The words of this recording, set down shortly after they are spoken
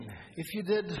If you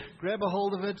did, grab a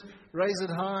hold of it, raise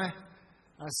it high.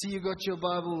 I see you got your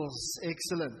Bibles.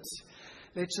 Excellent.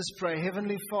 Let's just pray.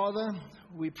 Heavenly Father,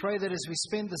 we pray that as we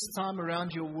spend this time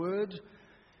around your word,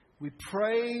 we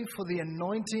pray for the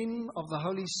anointing of the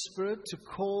Holy Spirit to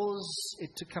cause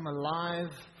it to come alive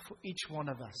for each one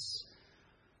of us.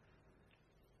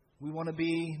 We want to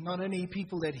be not only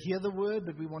people that hear the word,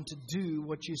 but we want to do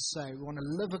what you say. We want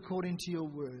to live according to your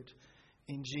word.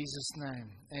 In Jesus'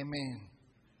 name, amen.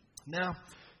 Now,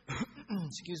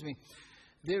 excuse me,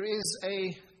 there is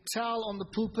a towel on the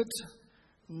pulpit,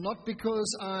 not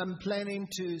because I'm planning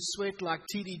to sweat like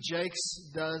T.D.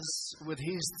 Jakes does with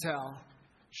his towel,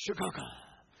 shukaka,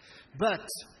 but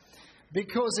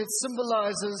because it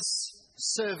symbolizes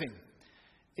serving.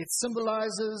 It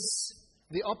symbolizes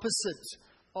the opposite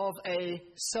of a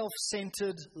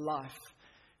self-centered life.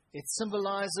 It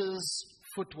symbolizes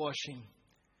foot washing.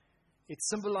 It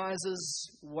symbolizes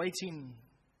waiting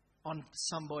on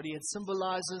somebody. It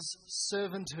symbolizes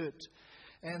servanthood.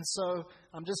 And so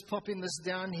I'm just popping this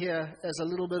down here as a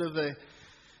little bit of a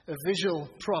visual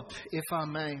prop, if I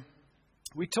may.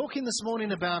 We're talking this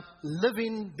morning about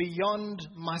living beyond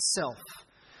myself.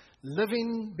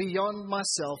 Living beyond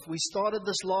myself. We started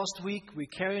this last week. We're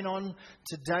carrying on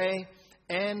today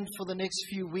and for the next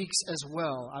few weeks as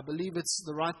well. I believe it's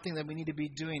the right thing that we need to be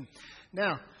doing.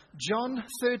 Now, John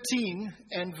 13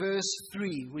 and verse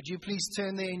 3. Would you please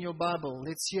turn there in your Bible?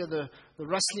 Let's hear the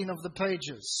rustling of the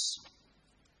pages.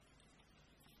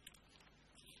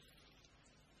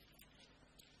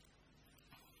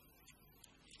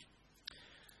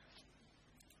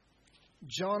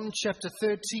 John chapter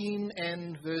 13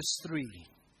 and verse 3.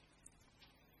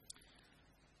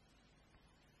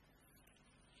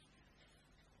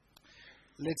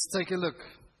 Let's take a look.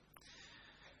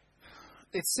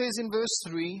 It says in verse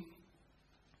 3,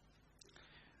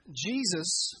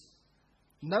 Jesus,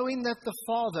 knowing that the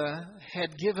Father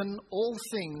had given all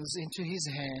things into his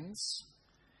hands,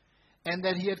 and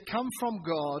that he had come from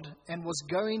God and was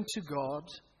going to God,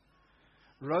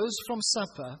 rose from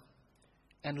supper,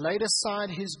 and laid aside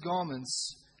his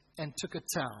garments, and took a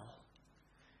towel,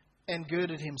 and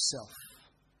girded himself.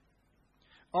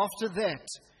 After that,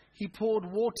 he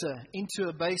poured water into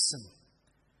a basin,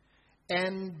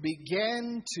 and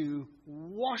began to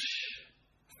wash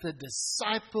the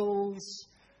disciples'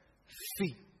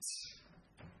 feet.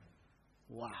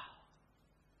 Wow.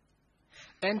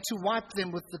 And to wipe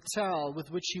them with the towel with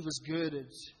which he was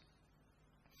girded.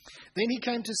 Then he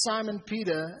came to Simon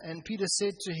Peter, and Peter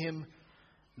said to him,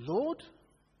 Lord,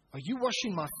 are you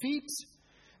washing my feet?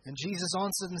 And Jesus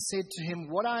answered and said to him,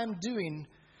 what I am doing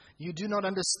you do not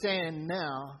understand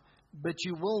now, but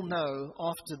you will know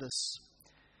after this.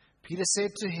 Peter said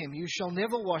to him, you shall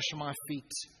never wash my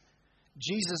feet.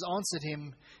 Jesus answered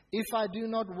him, if I do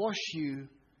not wash you,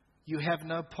 you have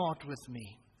no part with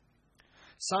me.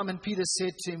 Simon Peter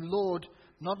said to him, Lord,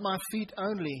 not my feet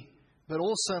only, but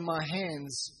also my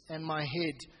hands and my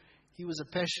head. He was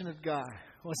a passionate guy,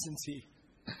 wasn't he?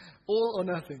 All or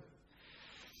nothing.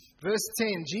 Verse 10,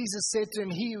 Jesus said to him,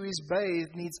 he who is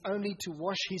bathed needs only to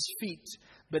wash his feet,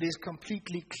 but is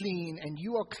completely clean. And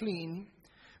you are clean,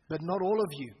 but not all of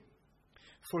you.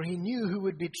 For he knew who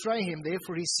would betray him.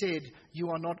 Therefore he said, you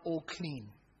are not all clean.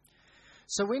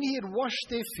 So when he had washed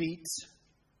their feet,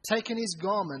 taken his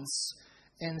garments,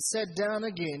 and sat down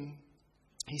again,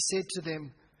 he said to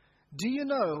them, do you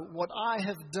know what I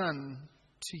have done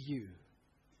to you?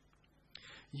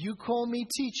 You call me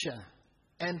teacher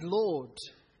and Lord,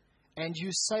 and you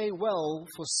say, well,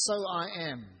 for so I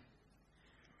am.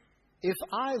 If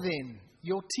I then,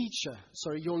 your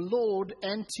Lord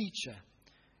and teacher,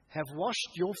 have washed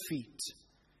your feet,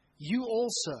 you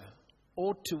also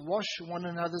ought to wash one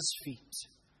another's feet.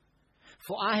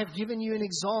 For I have given you an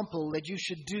example that you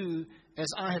should do as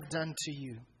I have done to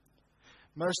you.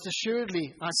 Most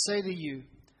assuredly, I say to you,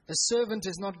 a servant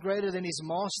is not greater than his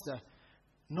master,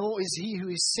 nor is he who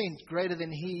is sent greater than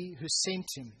he who sent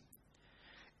him.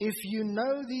 If you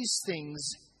know these things,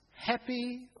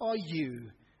 happy are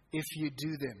you if you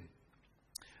do them.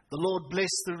 The Lord bless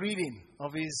the reading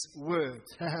of his word,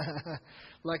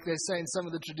 like they say in some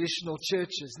of the traditional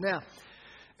churches. Now,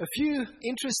 a few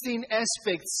interesting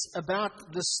aspects about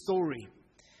this story,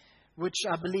 which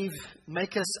I believe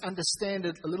make us understand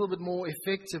it a little bit more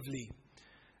effectively.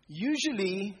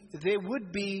 Usually, there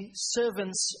would be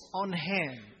servants on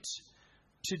hand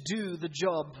to do the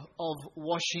job of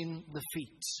washing the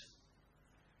feet.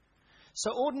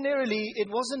 So ordinarily, it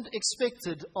wasn't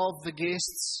expected of the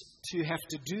guests to have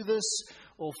to do this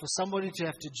or for somebody to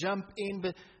have to jump in,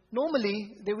 but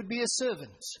normally there would be a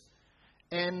servant.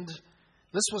 And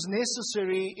This was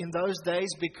necessary in those days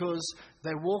because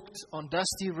they walked on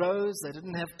dusty roads. They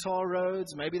didn't have tar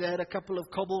roads. Maybe they had a couple of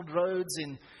cobbled roads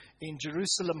in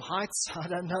Jerusalem Heights. I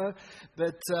don't know.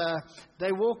 But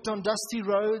they walked on dusty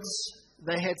roads.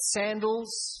 They had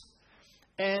sandals.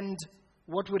 And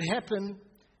what would happen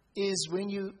is when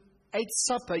you ate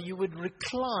supper, you would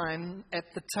recline at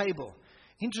the table.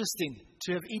 Interesting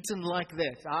to have eaten like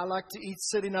that. I like to eat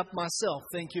sitting up myself,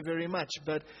 thank you very much.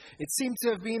 But it seemed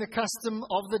to have been a custom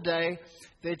of the day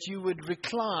that you would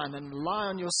recline and lie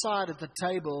on your side at the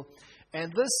table.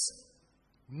 And this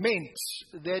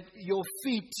meant that your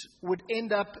feet would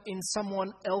end up in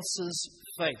someone else's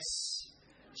face.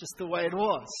 Just the way it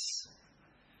was.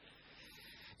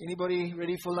 Anybody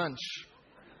ready for lunch?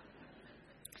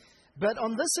 But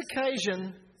on this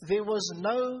occasion, there was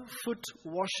no foot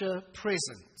washer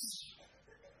present.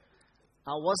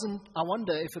 I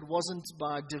wonder if it wasn't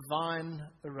by divine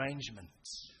arrangement.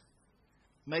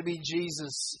 Maybe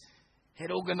Jesus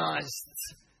had organized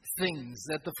things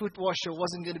that the foot washer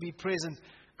wasn't going to be present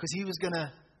because he was going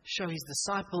to show his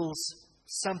disciples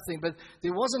something. But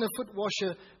there wasn't a foot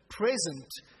washer present,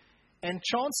 and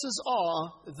chances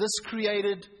are this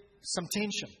created some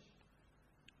tension.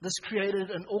 This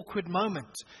created an awkward moment.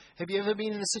 Have you ever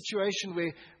been in a situation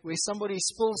where somebody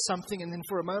spills something and then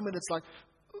for a moment it's like,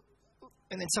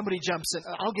 and then somebody jumps in,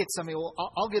 I'll get something, or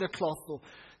I'll get a cloth, or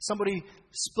somebody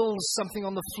spills something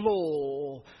on the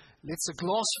floor, or lets a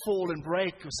glass fall and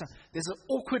break, or something. There's an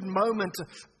awkward moment,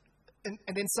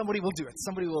 and then somebody will do it.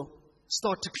 Somebody will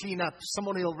start to clean up.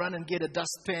 Somebody will run and get a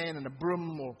dustpan and a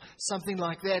broom or something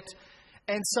like that.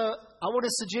 And so I want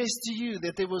to suggest to you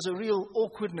that there was a real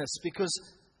awkwardness because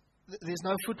there's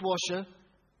no foot washer.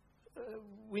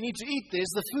 We need to eat.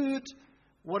 There's the food.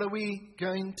 What are we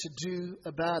going to do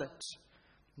about it?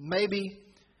 Maybe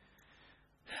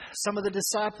some of the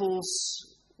disciples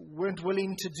weren't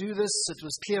willing to do this. It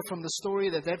was clear from the story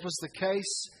that was the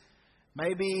case.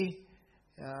 Maybe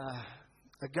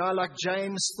a guy like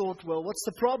James thought, well, what's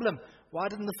the problem? Why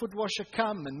didn't the foot washer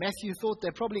come? And Matthew thought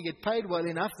they probably get paid well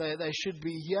enough. They should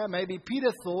be here. Maybe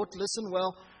Peter thought, listen,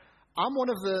 well, I'm one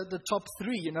of the top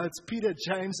three. You know, it's Peter,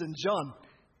 James, and John.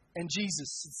 And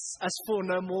Jesus. It's us four,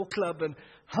 no more club. And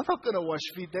I'm not going to wash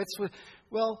feet.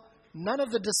 Well, none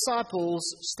of the disciples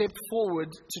stepped forward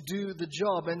to do the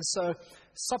job. And so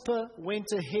supper went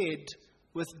ahead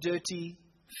with dirty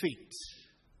feet.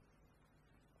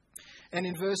 And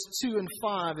in verse 2 and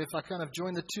 5, if I kind of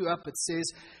join the two up, it says,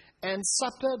 and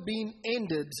supper being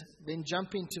ended, then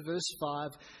jump into verse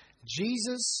 5,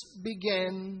 Jesus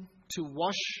began to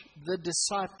wash the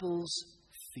disciples'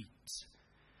 feet.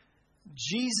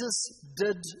 Jesus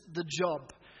did the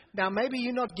job. Now, maybe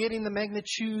you're not getting the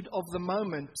magnitude of the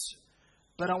moment,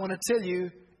 but I want to tell you,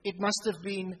 it must have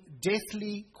been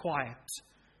deathly quiet.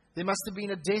 There must have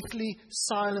been a deathly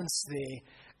silence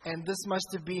there, and this must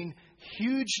have been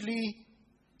hugely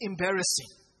embarrassing.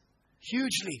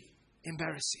 Hugely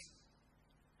embarrassing.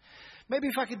 Maybe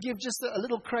if I could give just a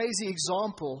little crazy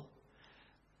example.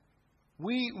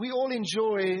 We all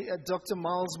enjoy Dr.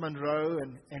 Miles Monroe,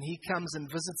 and he comes and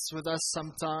visits with us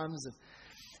sometimes,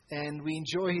 and we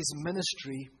enjoy his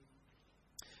ministry.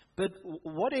 But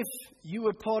what if you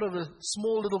were part of a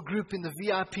small little group in the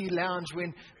VIP lounge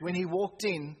when he walked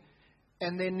in,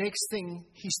 and then next thing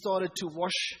he started to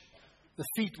wash the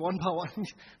feet one by one?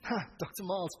 Dr.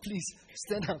 Miles, please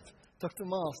stand up. Dr.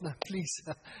 Miles, no, please,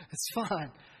 it's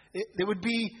fine. There would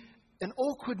be an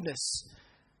awkwardness.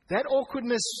 That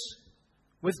awkwardness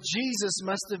with Jesus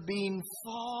must have been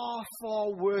far,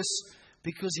 far worse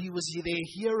because he was their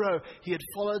hero. He had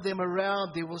followed them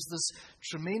around. There was this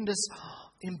tremendous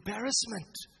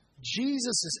embarrassment. Jesus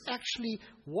is actually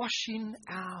washing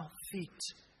our feet.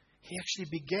 He actually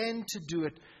began to do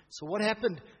it. So what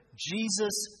happened?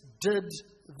 Jesus did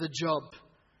the job.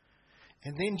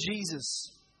 And then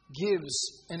Jesus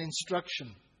gives an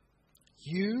instruction.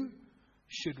 You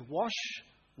should wash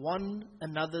one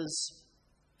another's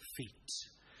feet.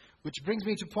 Which brings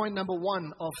me to point number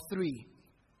 1 of 3.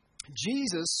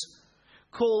 Jesus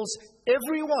calls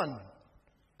every one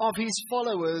of his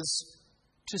followers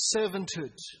to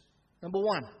servanthood. Number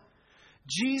 1.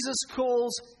 Jesus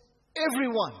calls every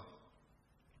one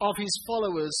of his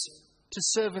followers to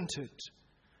servanthood.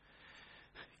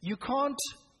 You can't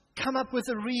come up with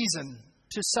a reason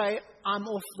to say, I'm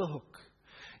off the hook.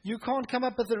 You can't come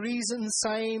up with a reason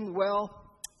saying, well,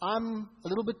 I'm a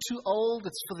little bit too old.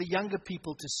 It's for the younger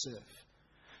people to serve.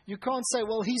 You can't say,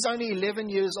 well, he's only 11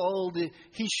 years old.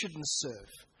 He shouldn't serve.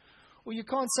 Or you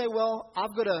can't say, well,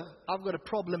 I've got a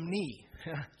problem knee,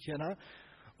 you know,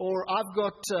 or I've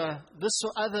got this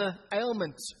or other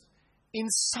ailment, in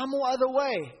some or other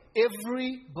way.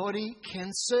 Everybody can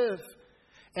serve.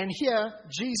 And here,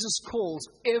 Jesus calls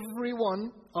every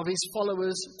one of his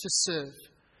followers to serve.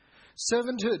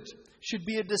 Servanthood should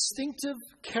be a distinctive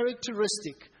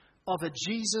characteristic of a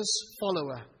Jesus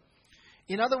follower.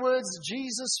 In other words,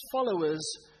 Jesus followers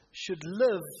should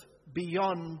live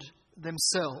beyond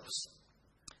themselves.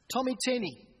 Tommy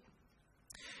Tenney.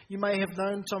 You may have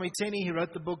known Tommy Tenney. He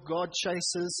wrote the book God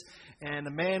Chasers, and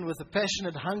a man with a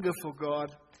passionate hunger for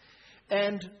God.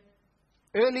 And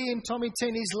early in Tommy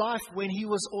Tenney's life, when he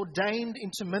was ordained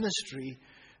into ministry,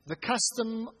 the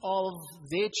custom of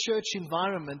their church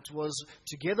environment was,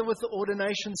 together with the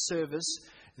ordination service,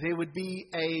 there would be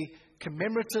a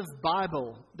commemorative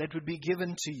Bible that would be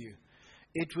given to you.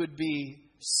 It would be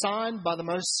signed by the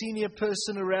most senior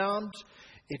person around.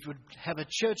 It would have a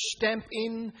church stamp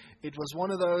in. It was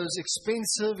one of those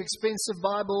expensive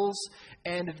Bibles,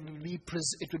 and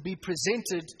it would be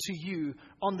presented to you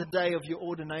on the day of your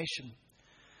ordination.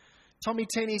 Tommy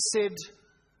Tenney said,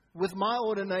 with my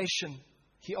ordination,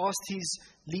 he asked his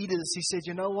leaders, he said,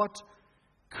 you know what?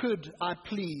 Could I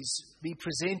please be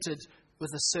presented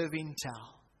with a serving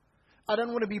towel? I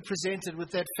don't want to be presented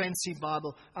with that fancy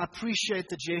Bible. I appreciate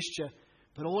the gesture,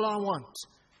 but all I want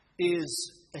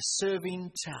is a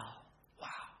serving towel. Wow.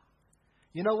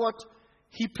 You know what?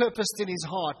 He purposed in his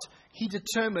heart, he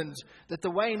determined that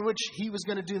the way in which he was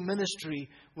going to do ministry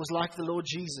was like the Lord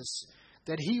Jesus,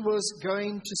 that he was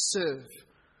going to serve.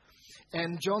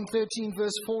 And John 13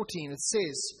 verse 14, it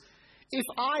says, if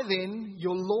I then,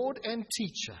 your Lord and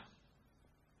teacher,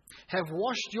 have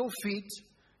washed your feet,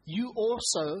 you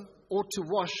also ought to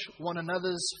wash one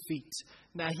another's feet.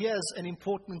 Now here's an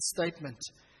important statement.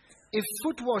 If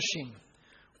foot washing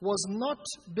was not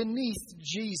beneath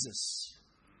Jesus,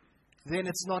 then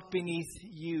it's not beneath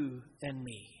you and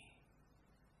me.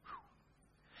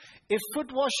 If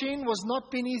foot washing was not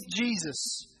beneath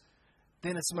Jesus,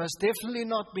 then it's most definitely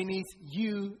not beneath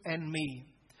you and me.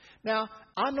 Now,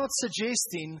 I'm not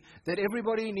suggesting that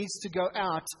everybody needs to go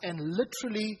out and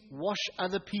literally wash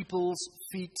other people's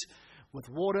feet with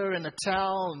water and a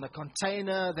towel and a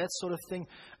container, that sort of thing.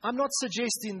 I'm not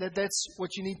suggesting that that's what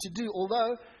you need to do,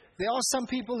 although there are some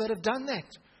people that have done that.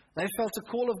 They felt a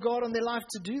call of God on their life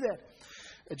to do that.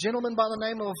 A gentleman by the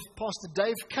name of Pastor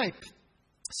Dave Cape,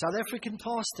 South African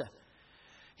pastor,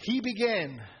 he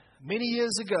began many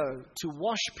years ago to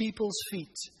wash people's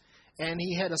feet. And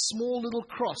he had a small little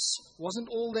cross, wasn't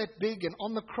all that big, and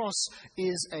on the cross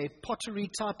is a pottery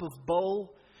type of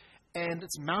bowl, and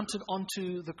it's mounted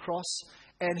onto the cross.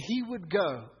 And he would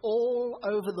go all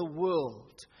over the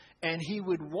world, and he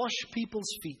would wash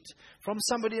people's feet, from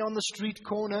somebody on the street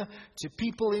corner to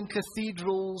people in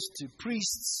cathedrals to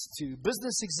priests to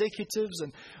business executives.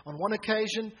 And on one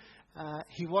occasion,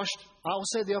 he washed, I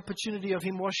also had the opportunity of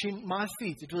him washing my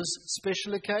feet. It was a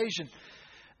special occasion.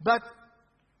 But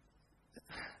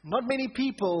not many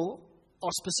people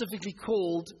are specifically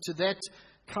called to that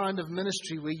kind of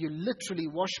ministry where you literally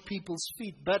wash people's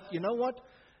feet. But you know what?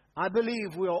 I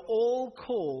believe we are all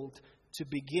called to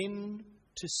begin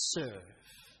to serve.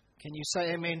 Can you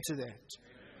say amen to that?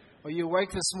 Amen. Are you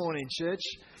awake this morning, church?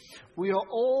 We are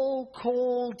all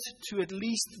called to at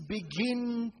least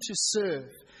begin to serve,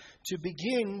 to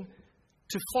begin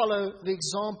to follow the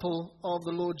example of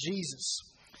the Lord Jesus.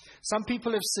 Some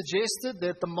people have suggested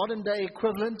that the modern day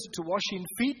equivalent to washing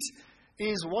feet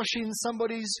is washing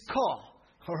somebody's car,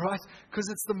 all right? Because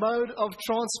it's the mode of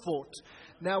transport.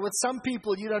 Now, with some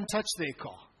people, you don't touch their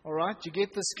car, all right? You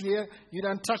get this clear? You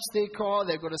don't touch their car.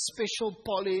 They've got a special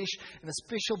polish and a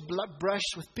special brush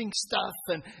with pink stuff,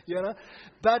 and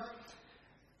But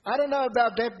I don't know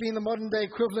about that being the modern day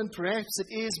equivalent. Perhaps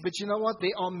it is, but you know what? There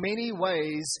are many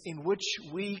ways in which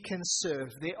we can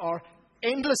serve. There are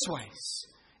endless ways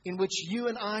in which you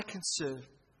and I can serve.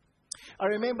 I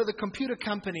remember the computer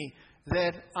company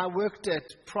that I worked at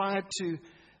prior to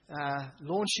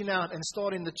launching out and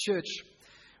starting the church.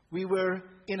 We were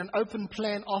in an open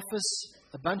plan office,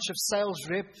 a bunch of sales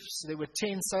reps. There were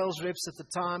 10 sales reps at the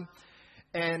time.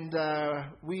 And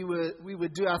we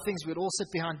would do our things. We'd all sit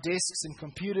behind desks and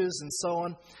computers and so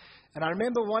on. And I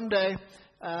remember one day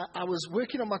I was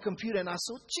working on my computer and I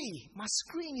thought, gee, my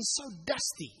screen is so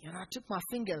dusty. And I took my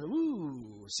finger,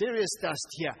 ooh, serious dust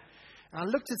here. And I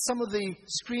looked at some of the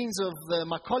screens of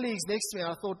my colleagues next to me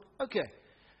and I thought, okay,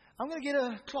 I'm going to get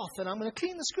a cloth and I'm going to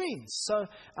clean the screens. So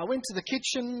I went to the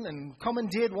kitchen and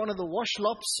commandeered one of the wash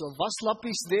lops or was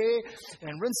loppies there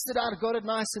and rinsed it out, got it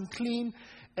nice and clean.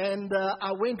 And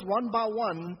I went one by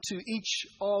one to each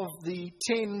of the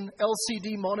 10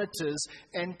 LCD monitors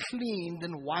and cleaned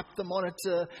and wiped the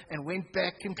monitor and went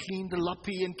back and cleaned the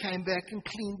loppy and came back and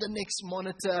cleaned the next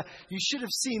monitor. You should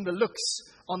have seen the looks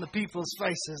on the people's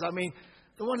faces. I mean,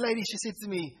 the one lady, she said to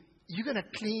me, "You're going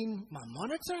to clean my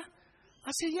monitor?"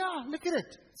 I said, "Yeah, look at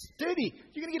it. It's dirty.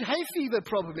 You're going to get hay fever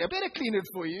probably. I better clean it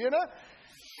for you, you know."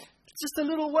 It's just a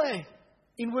little way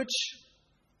in which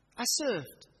I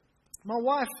served. My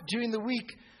wife, during the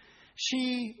week,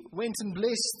 she went and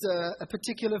blessed a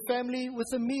particular family with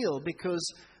a meal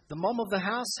because the mom of the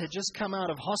house had just come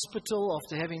out of hospital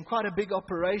after having quite a big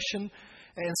operation.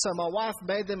 And so my wife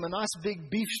made them a nice big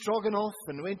beef stroganoff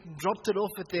and went and dropped it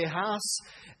off at their house.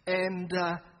 And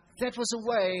that was a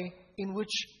way in which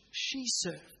she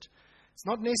served. It's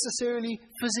not necessarily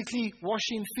physically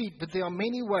washing feet, but there are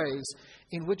many ways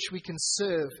in which we can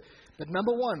serve. But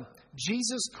number one,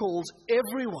 Jesus calls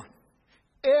every one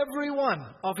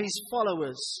of his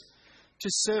followers to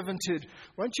servanthood.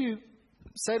 Won't you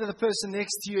say to the person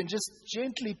next to you and just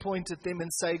gently point at them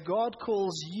and say, God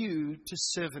calls you to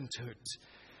servanthood.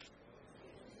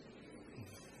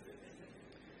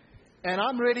 And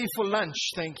I'm ready for lunch,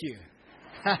 thank you.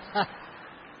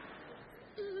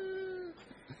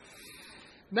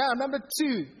 Now, number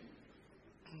two,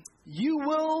 you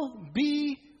will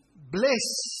be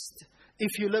blessed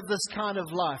if you live this kind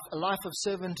of life, a life of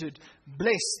servanthood.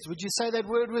 Blessed. Would you say that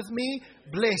word with me?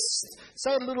 Blessed.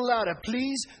 Say it a little louder,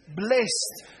 please.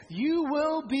 Blessed. You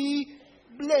will be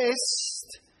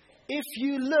blessed if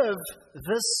you live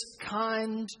this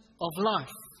kind of life.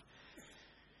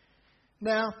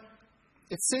 Now,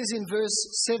 it says in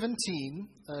verse 17,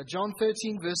 John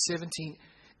 13, verse 17,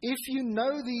 if you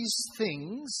know these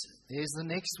things, there's the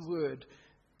next word,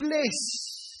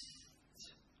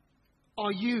 blessed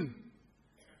are you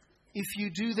if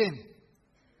you do them.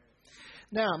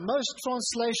 Now, most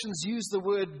translations use the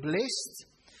word blessed,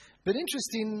 but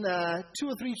interesting, 2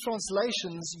 or 3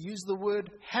 translations use the word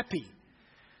happy.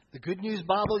 The Good News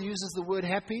Bible uses the word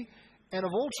happy, and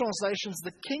of all translations,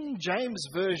 the King James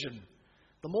Version,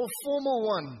 the more formal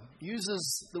one,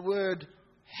 uses the word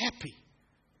happy.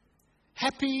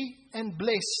 Happy and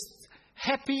blessed.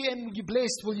 Happy and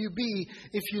blessed will you be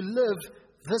if you live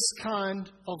this kind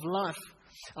of life.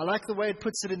 I like the way it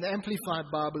puts it in the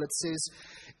Amplified Bible. It says,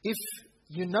 if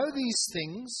you know these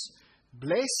things,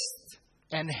 blessed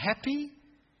and happy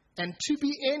and to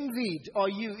be envied are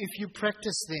you if you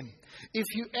practice them, if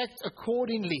you act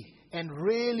accordingly and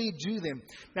really do them.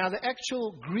 Now, the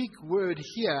actual Greek word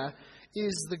here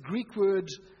is the Greek word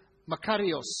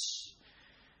makarios,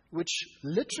 which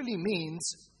literally means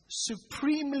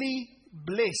supremely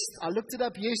blessed. I looked it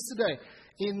up yesterday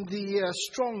in the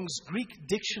Strong's Greek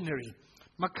dictionary.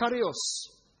 Makarios.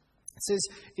 It says,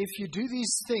 if you do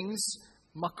these things,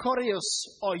 makarios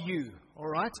are you. All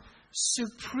right?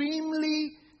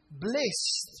 Supremely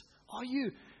blessed are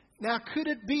you. Now, could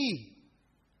it be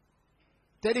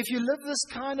that if you live this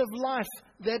kind of life,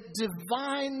 that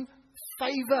divine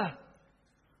favor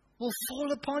will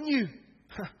fall upon you?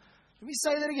 Let me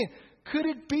say that again. Could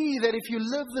it be that if you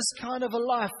live this kind of a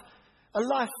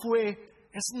life where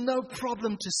it's no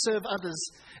problem to serve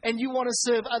others and you want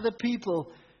to serve other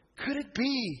people, could it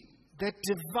be that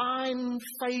divine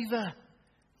favor,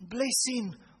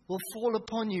 blessing will fall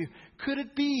upon you? Could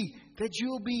it be that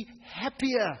you'll be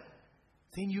happier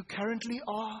than you currently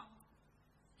are?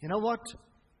 You know what?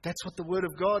 That's what the Word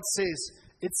of God says.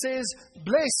 It says,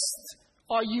 blessed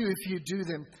are you if you do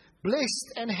them.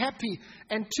 Blessed and happy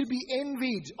and to be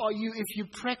envied are you if you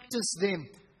practice them.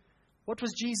 What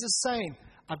was Jesus saying?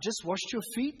 I've just washed your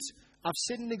feet. I've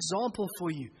set an example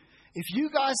for you. If you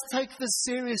guys take this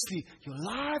seriously, your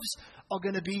lives are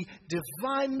going to be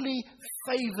divinely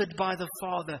favored by the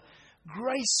Father.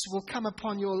 Grace will come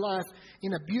upon your life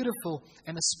in a beautiful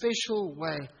and a special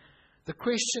way. The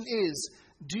question is,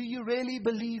 do you really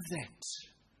believe that?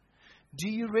 Do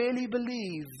you really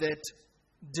believe that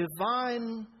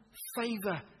divine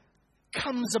favor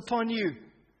comes upon you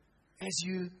as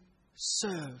you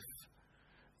serve?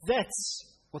 That's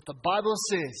what the Bible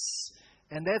says,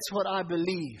 and that's what I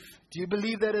believe. Do you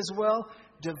believe that as well?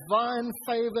 Divine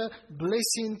favor,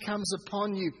 blessing comes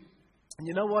upon you. And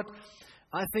you know what?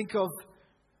 I think of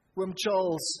Wim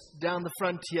Charles down the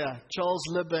front here, Charles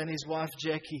Libber and his wife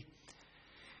Jackie.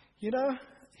 You know,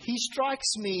 he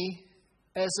strikes me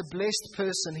as a blessed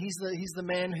person. He's the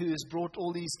man who has brought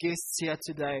all these guests here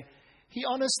today. He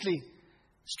honestly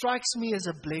strikes me as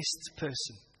a blessed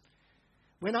person.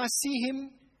 When I see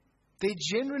him, there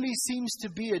generally seems to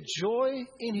be a joy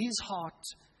in his heart.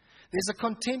 There's a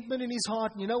contentment in his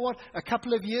heart. And you know what? A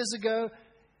couple of years ago,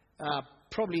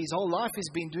 probably his whole life he's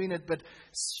been doing it, but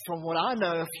from what I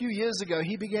know, a few years ago,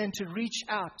 he began to reach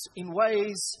out in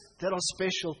ways that are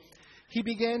special. He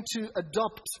began to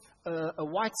adopt a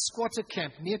white squatter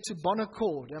camp near to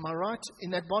Bonaccord, am I right?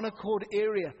 In that Bonaccord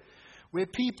area, where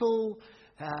people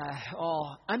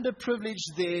are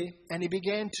underprivileged there, and he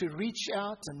began to reach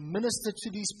out and minister to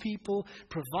these people,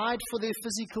 provide for their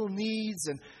physical needs,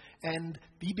 and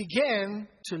he began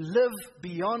to live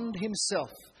beyond himself.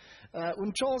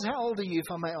 Charles, how old are you,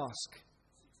 if I may ask?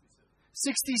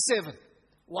 67.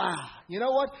 Wow. You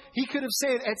know what? He could have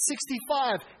said at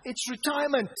 65, it's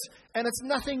retirement and it's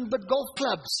nothing but golf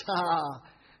clubs.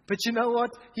 But you know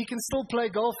what? He can still play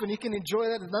golf and he can enjoy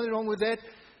that. There's nothing wrong with that.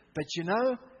 But you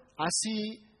know, I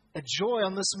see a joy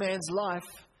on this man's life.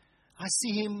 I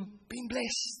see him being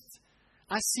blessed.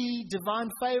 I see divine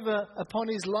favor upon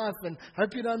his life. And I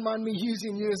hope you don't mind me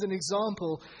using you as an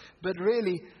example. But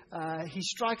really, he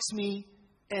strikes me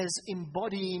as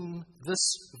embodying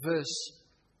this verse.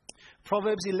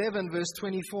 Proverbs 11, verse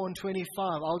 24 and 25.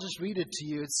 I'll just read it to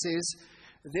you. It says,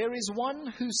 there is one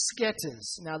who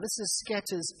scatters. Now, this is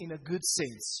scatters in a good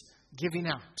sense, giving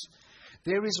out.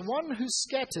 There is one who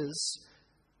scatters,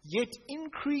 yet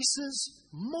increases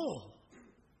more.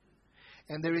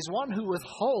 And there is one who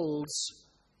withholds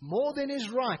more than is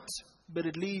right, but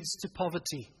it leads to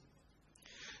poverty.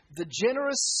 The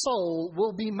generous soul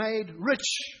will be made rich.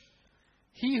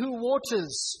 He who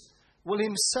waters will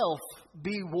himself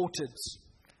be watered.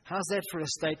 How's that for a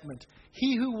statement?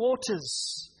 He who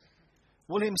waters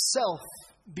will himself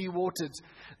be watered.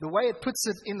 The way it puts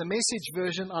it in the Message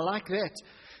version, I like that.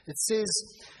 It says,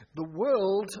 the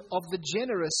world of the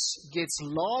generous gets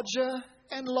larger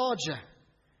and larger,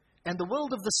 and the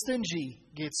world of the stingy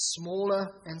gets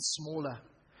smaller and smaller.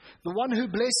 The one who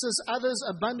blesses others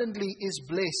abundantly is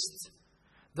blessed.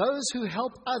 Those who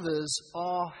help others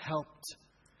are helped.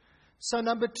 So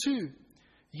number 2,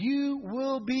 you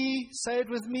will be, say it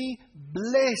with me,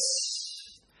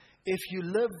 blessed if you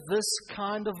live this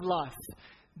kind of life.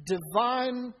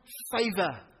 Divine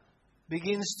favor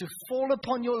begins to fall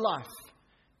upon your life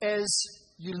as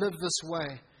you live this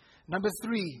way. Number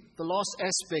 3, the last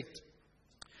aspect.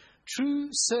 True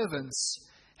servants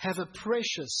have a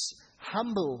precious,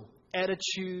 humble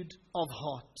attitude of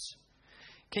heart.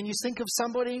 Can you think of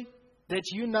somebody that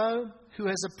you know who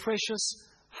has a precious,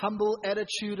 humble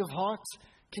attitude of heart?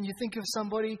 Can you think of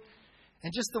somebody?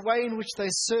 And just the way in which they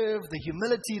serve, the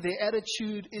humility, their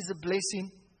attitude is a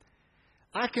blessing.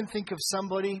 I can think of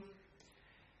somebody,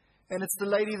 and it's the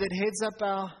lady that heads up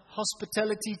our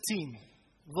hospitality team,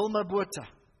 Wilma Botha.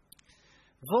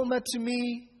 Wilma, to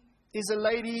me, is a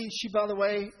lady. She, by the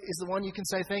way, is the one you can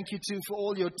say thank you to for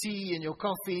all your tea and your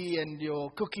coffee and your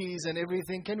cookies and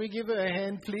everything. Can we give her a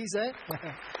hand, please, eh?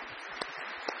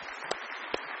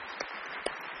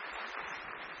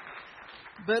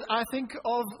 But I think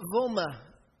of Wilma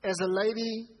as a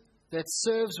lady that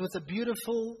serves with a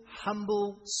beautiful,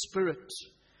 humble spirit.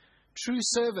 True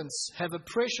servants have a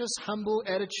precious, humble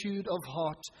attitude of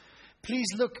heart. Please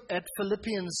look at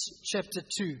Philippians chapter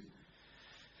 2.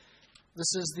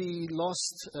 This is the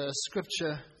last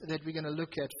scripture that we're going to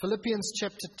look at. Philippians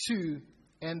chapter 2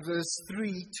 and verse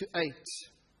 3 to 8.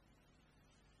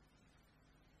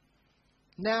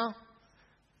 Now,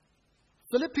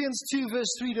 Philippians 2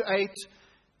 verse 3 to 8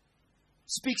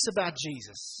 speaks about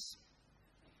Jesus.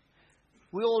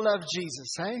 We all love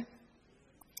Jesus, eh?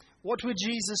 What would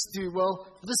Jesus do? Well,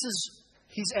 this is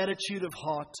his attitude of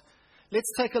heart.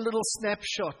 Let's take a little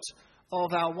snapshot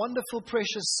of our wonderful,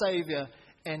 precious Savior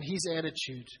and his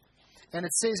attitude. And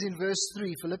it says in verse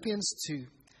 3, Philippians 2,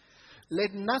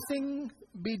 let nothing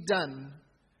be done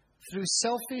through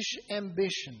selfish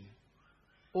ambition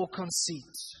or conceit,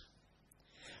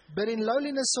 but in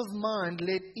lowliness of mind,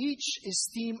 let each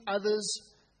esteem others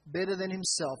better than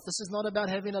himself. This is not about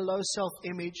having a low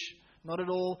self-image, not at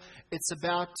all. It's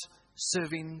about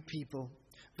serving people.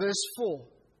 Verse 4,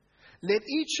 let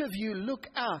each of you look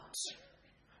out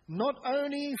not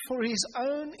only for his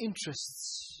own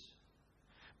interests,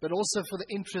 but also for the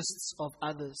interests of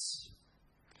others.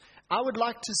 I would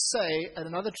like to say, at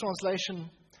another translation,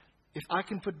 if I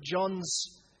can put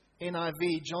John's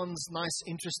NIV, John's nice,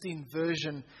 interesting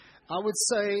version, I would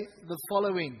say the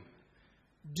following.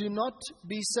 Do not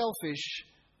be selfish,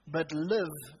 but live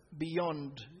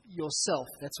beyond yourself.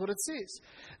 That's what it says.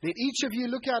 Let each of you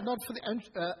look out not for the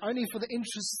only for the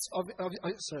interests of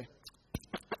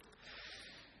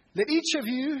Let each of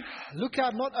you look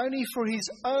out not only for his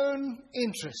own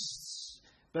interests,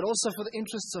 but also for the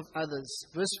interests of others.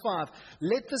 Verse 5,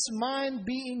 let this mind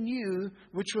be in you,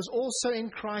 which was also in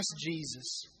Christ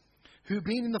Jesus, who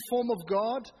being in the form of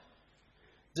God,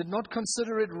 did not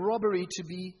consider it robbery to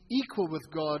be equal with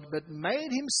God, but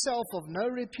made himself of no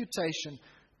reputation,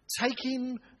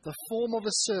 taking the form of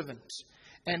a servant,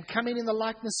 and coming in the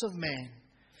likeness of man.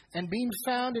 And being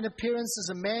found in appearance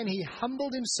as a man, he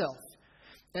humbled himself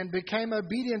and became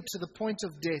obedient to the point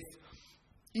of death,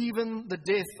 even the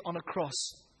death on a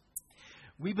cross.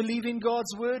 We believe in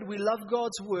God's word, we love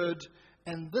God's word,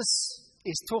 and this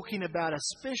is talking about a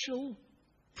special,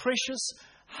 precious,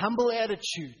 humble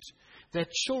attitude that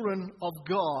children of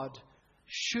God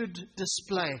should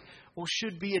display, or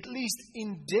should be at least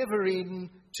endeavoring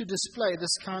to display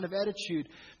this kind of attitude.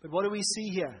 But what do we see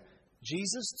here?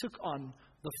 Jesus took on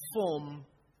the form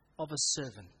of a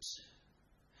servant.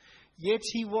 Yet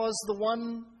he was the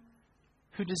one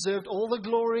who deserved all the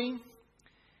glory.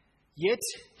 Yet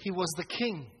he was the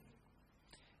king.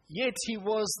 Yet he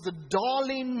was the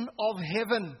darling of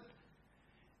heaven.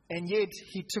 And yet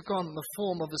he took on the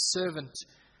form of a servant.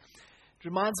 It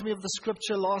reminds me of the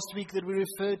scripture last week that we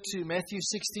referred to, Matthew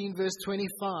 16, verse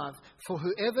 25. For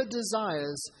whoever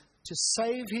desires to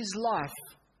save his life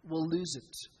will lose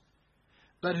it.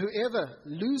 But whoever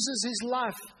loses his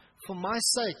life for my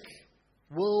sake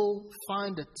will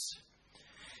find it.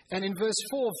 And in verse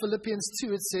 4 of Philippians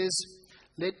 2, it says,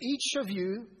 let each of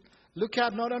you look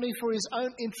out not only for his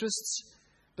own interests,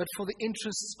 but for the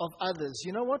interests of others.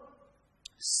 You know what?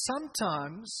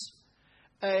 Sometimes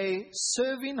a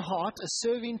serving heart, a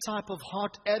serving type of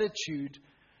heart attitude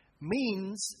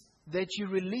means that you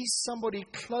release somebody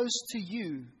close to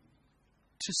you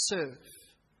to serve.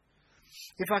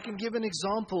 If I can give an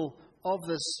example of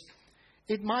this,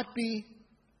 it might be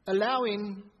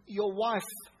allowing your wife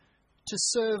to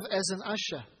serve as an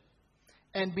usher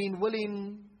and being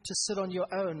willing to sit on your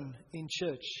own in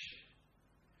church,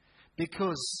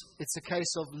 because it's a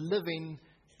case of living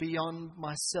beyond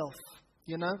myself,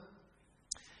 you know.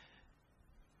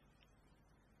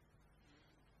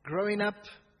 Growing up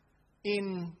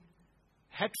in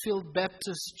Hatfield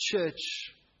Baptist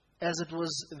Church, as it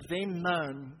was then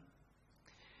known,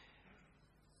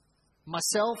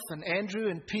 myself and Andrew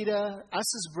and Peter,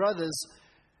 us as brothers,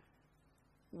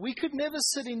 we could never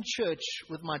sit in church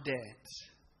with my dad.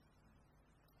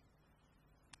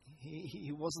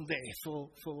 He wasn't there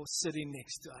for sitting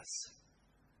next to us.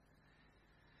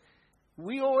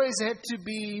 We always had to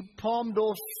be palmed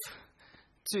off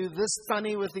to this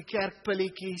tannie with the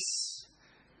kerkpilletjies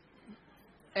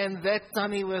and that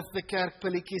tannie with the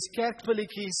kerkpilletjies.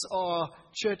 Kerkpilletjies are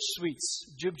church sweets,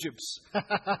 jubjubs.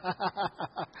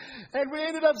 And we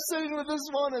ended up sitting with this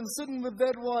one and sitting with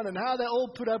that one, and how they all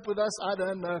put up with us, I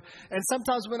don't know. And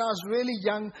sometimes when I was really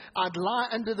young, I'd lie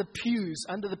under the pews,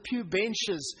 under the pew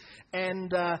benches,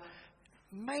 and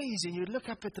amazing, you'd look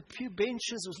up at the pew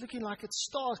benches, it was looking like it's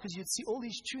stars, because you'd see all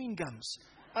these chewing gums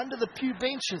under the pew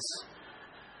benches.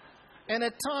 And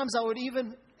at times I would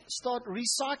even start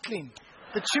recycling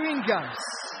the chewing gums.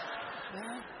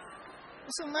 Yeah.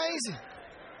 It's amazing.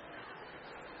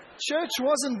 Church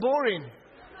wasn't boring.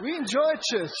 We enjoyed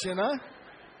church, you know.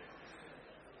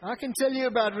 I can tell you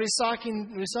about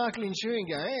recycling chewing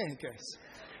gum. Okay.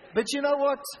 But you know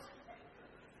what?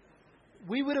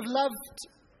 We would have loved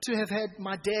to have had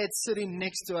my dad sitting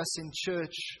next to us in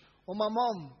church, or my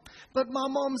mom. But my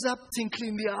mom's up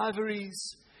tinkling the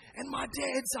ivories, and my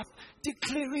dad's up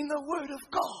declaring the word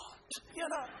of God, you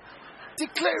know.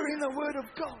 Declaring the word of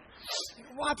God. He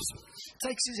wipes,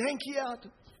 takes his hanky out.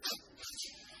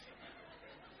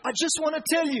 I just want to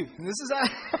tell you, and this is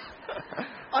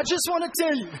I just want to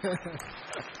tell you.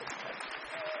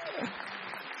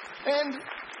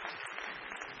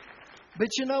 But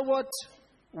you know what?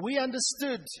 We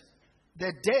understood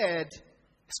that Dad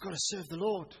has got to serve the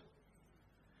Lord.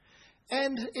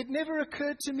 And it never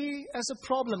occurred to me as a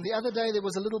problem. The other day there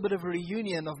was a little bit of a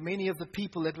reunion of many of the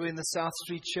people that were in the South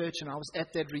Street Church, and I was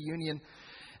at that reunion.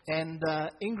 And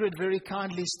Ingrid very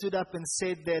kindly stood up and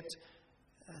said that,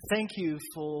 thank you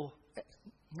for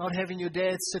not having your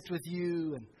dad sit with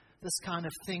you and this kind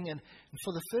of thing. And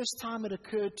for the first time it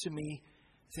occurred to me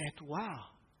that, wow,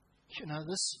 you know,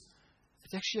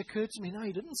 it actually occurred to me, no,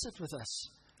 he didn't sit with us.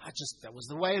 That was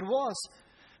the way it was.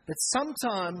 But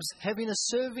sometimes having a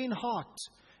serving heart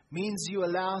means you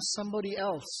allow somebody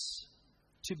else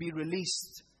to be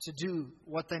released to do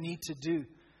what they need to do.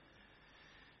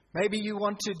 Maybe you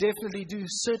want to definitely do a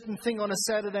certain thing on a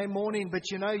Saturday morning, but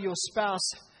you know your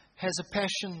spouse has a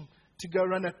passion to go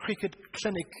run a cricket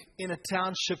clinic in a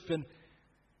township. And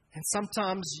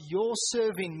sometimes your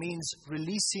serving means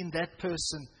releasing that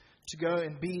person to go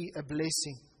and be a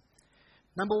blessing.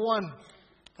 Number one,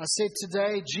 I said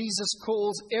today, Jesus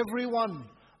calls every one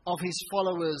of his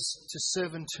followers to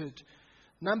servanthood.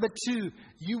 Number two,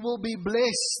 you will be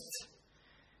blessed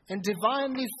and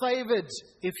divinely favored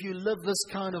if you live this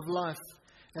kind of life.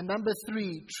 And number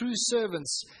 3, true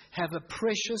servants have a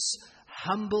precious,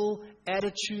 humble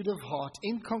attitude of heart.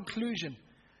 In conclusion,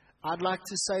 I'd like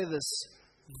to say this.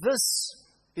 This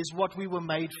is what we were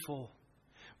made for.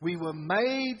 We were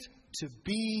made to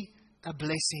be a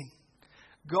blessing.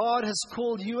 God has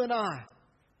called you and I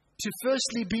to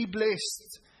firstly be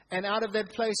blessed, and out of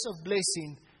that place of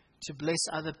blessing, to bless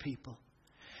other people.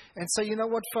 And so, you know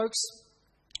what, folks?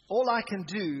 All I can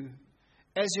do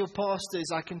as your pastor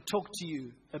is I can talk to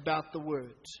you about the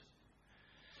Word.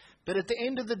 But at the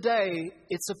end of the day,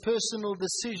 it's a personal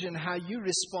decision how you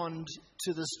respond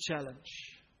to this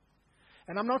challenge.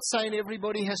 And I'm not saying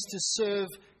everybody has to serve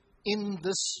in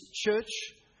this church,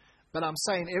 but I'm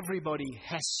saying everybody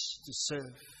has to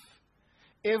serve.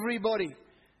 Everybody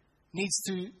needs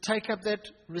to take up that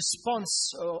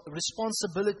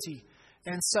responsibility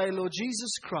and say, Lord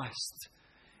Jesus Christ,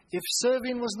 if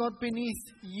serving was not beneath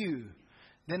you,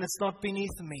 then it's not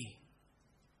beneath me.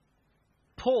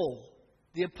 Paul,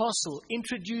 the apostle,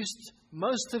 introduced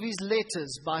most of his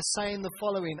letters by saying the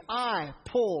following: I,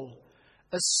 Paul,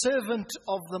 a servant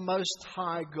of the Most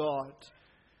High God.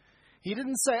 He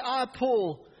didn't say, I,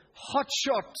 Paul,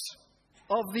 hotshot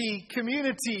of the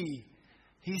community.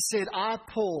 He said, I,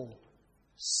 Paul,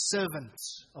 servant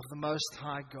of the Most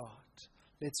High God.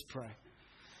 Let's pray.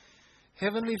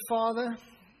 Heavenly Father,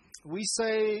 we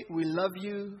say we love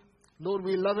you. Lord,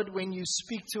 we love it when you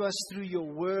speak to us through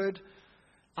your word.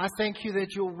 I thank you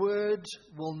that your word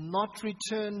will not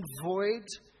return void.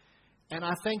 And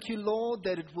I thank you, Lord,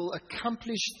 that it will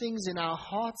accomplish things in our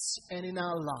hearts and in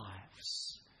our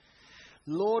lives.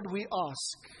 Lord, we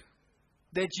ask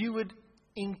that you would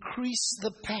increase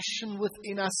the passion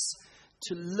within us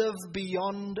to live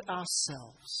beyond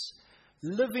ourselves.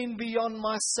 Living beyond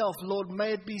myself, Lord,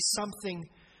 may it be something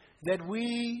that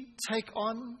we take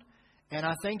on. And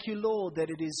I thank you, Lord, that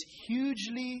it is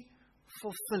hugely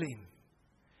fulfilling.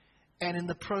 And in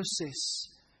the process,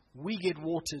 we get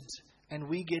watered and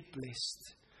we get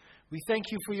blessed. We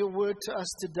thank you for your word to us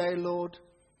today, Lord.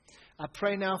 I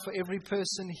pray now for every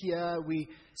person here. We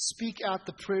speak out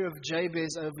the prayer of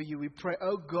Jabez over you. We pray,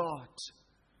 oh God,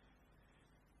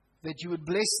 that you would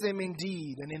bless them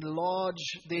indeed and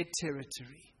enlarge their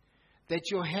territory.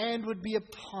 That your hand would be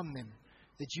upon them.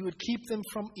 That you would keep them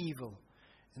from evil.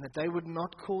 And that they would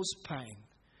not cause pain.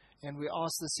 And we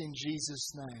ask this in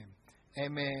Jesus' name.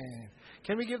 Amen.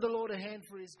 Can we give the Lord a hand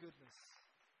for his goodness?